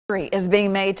Is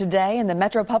being made today in the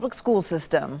Metro Public School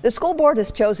system. The school board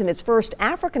has chosen its first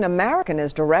African American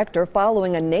as director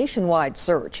following a nationwide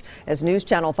search. As News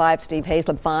Channel 5 Steve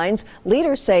Hayslip finds,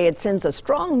 leaders say it sends a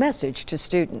strong message to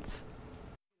students.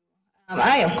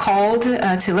 I am called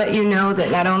to let you know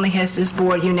that not only has this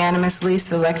board unanimously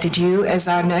selected you as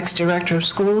our next director of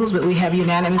schools, but we have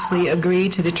unanimously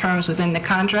agreed to the terms within the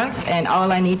contract, and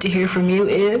all I need to hear from you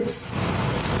is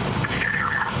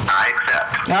I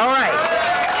accept. all right.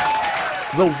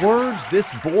 The words this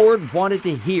board wanted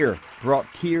to hear brought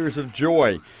tears of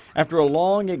joy. After a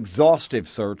long, exhaustive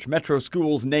search, Metro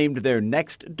Schools named their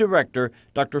next director,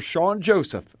 Dr. Shawn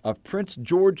Joseph of Prince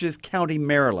George's County,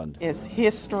 Maryland. It's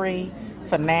history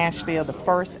for Nashville, the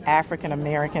first African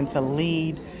American to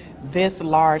lead this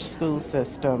large school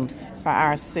system for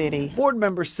our city. Board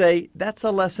members say that's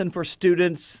a lesson for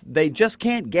students they just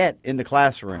can't get in the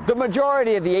classroom. The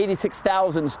majority of the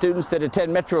 86,000 students that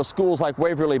attend Metro schools like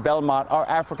Waverly Belmont are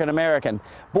African American.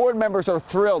 Board members are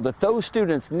thrilled that those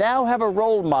students now have a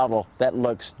role model that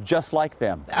looks just like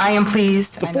them. I am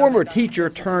pleased. The former teacher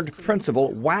turned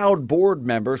principal wowed board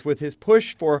members with his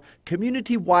push for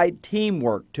community-wide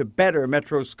teamwork to better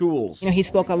Metro schools. You know, he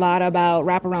spoke a lot about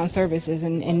wraparound services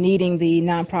and needing the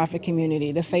nonprofit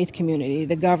community, the faith community,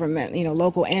 the government, you know,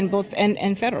 local and both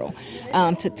and federal,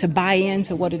 to buy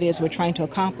into what it is we're trying to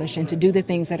accomplish and to do the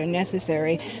things that are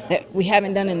necessary that we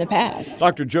haven't done in the past.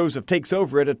 Dr. Joseph takes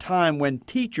over at a time when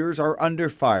teachers are under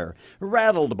fire,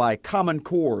 rattled by Common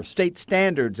Core, state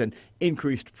standards, and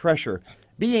increased pressure.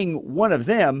 Being one of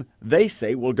them, they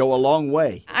say, will go a long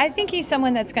way. I think he's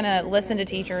someone that's going to listen to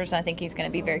teachers. I think he's going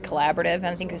to be very collaborative. And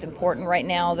I think it's important right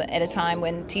now that at a time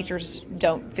when teachers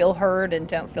don't feel heard and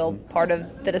don't feel part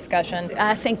of the discussion.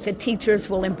 I think the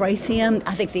teachers will embrace him.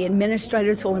 I think the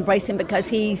administrators will embrace him because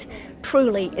he's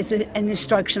truly is an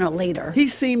instructional leader. He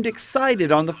seemed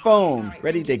excited on the phone,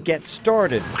 ready to get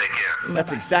started.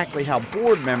 That's exactly how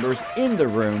board members in the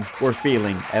room were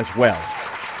feeling as well.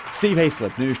 Steve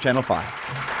Hayslip, News Channel 5.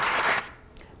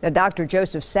 Now, Dr.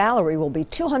 Joseph's salary will be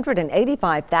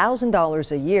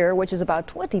 $285,000 a year, which is about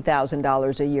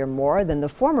 $20,000 a year more than the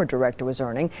former director was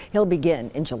earning. He'll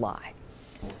begin in July.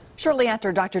 Shortly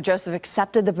after Dr. Joseph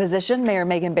accepted the position, Mayor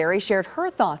Megan Barry shared her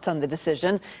thoughts on the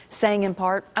decision, saying in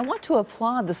part, "I want to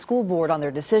applaud the school board on their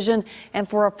decision and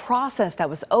for a process that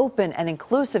was open and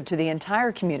inclusive to the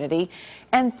entire community,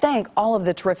 and thank all of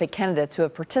the terrific candidates who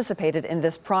have participated in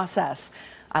this process.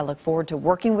 I look forward to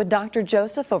working with Dr.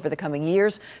 Joseph over the coming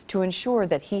years to ensure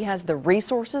that he has the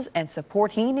resources and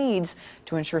support he needs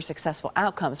to ensure successful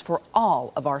outcomes for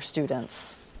all of our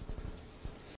students."